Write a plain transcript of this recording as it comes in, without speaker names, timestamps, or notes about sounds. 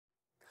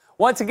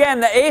Once again,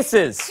 the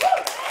Aces.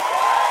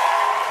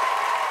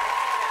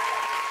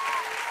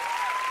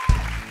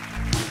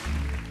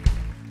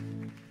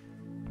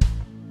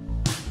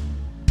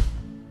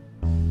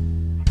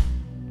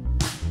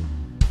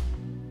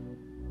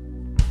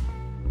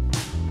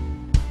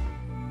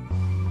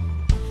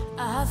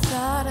 I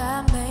thought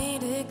I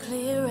made it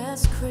clear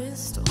as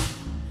crystal.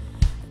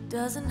 It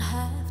doesn't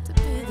have to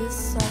be this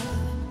sad.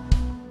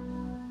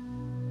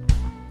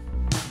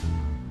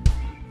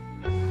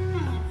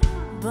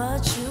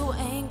 But you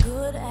ain't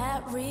good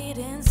at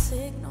reading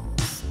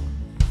signals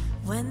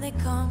when they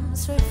come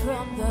straight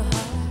from the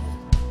heart.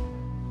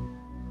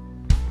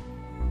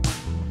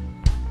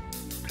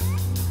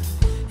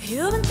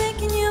 You've been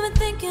thinking,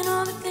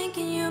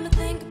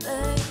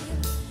 babe,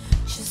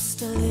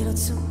 just a little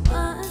too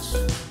much.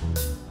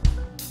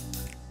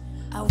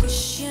 I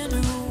wish you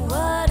knew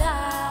what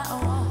I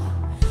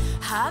want.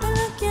 I've been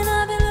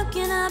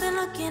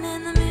looking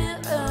in the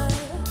mirror,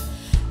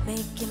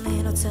 making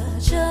little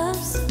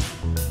touch-ups,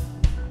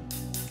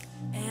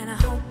 and I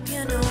hope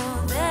you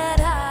know that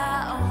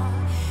I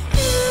want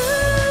you.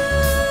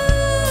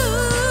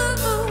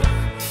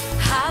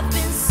 I've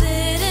been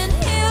sitting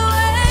here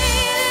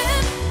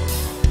waiting.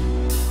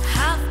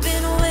 I've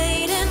been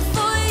waiting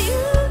for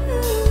you.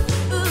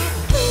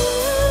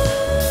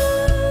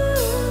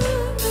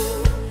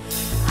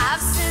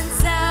 I've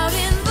sent out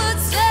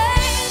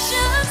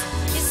invitations.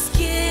 It's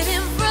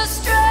getting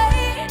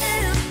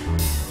frustrating,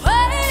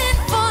 waiting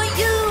for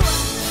you.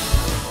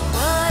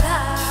 What I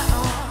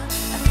want,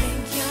 I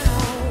think you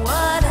know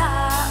what I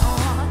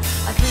want.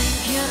 I think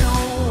you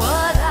know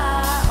what I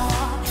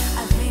want.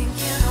 I think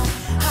you know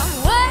I'm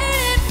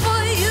waiting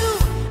for you.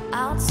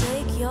 I'll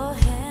take your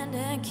hand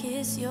and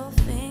kiss your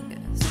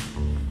fingers,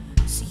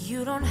 so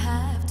you don't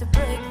have to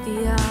break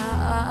the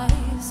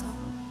ice.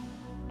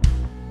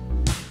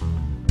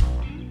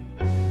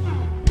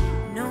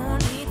 No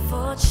need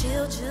for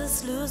chill,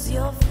 just lose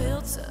your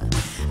filter.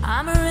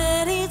 I'm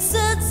ready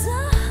to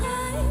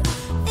dive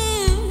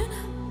in,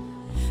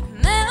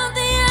 melt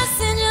the ice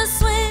in your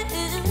swim.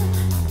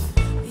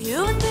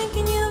 You've been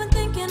thinking,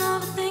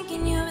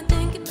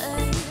 overthinking,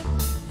 babe,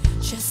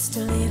 just a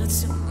little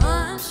too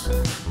much.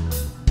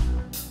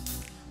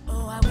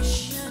 Oh, I wish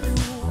you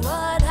knew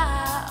what I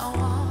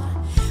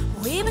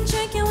want. We've been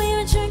drinking,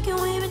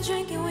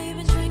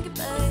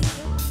 babe,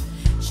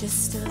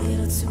 just a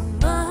little too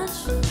much.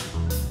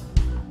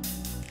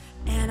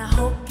 And I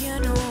hope you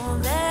know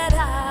that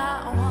I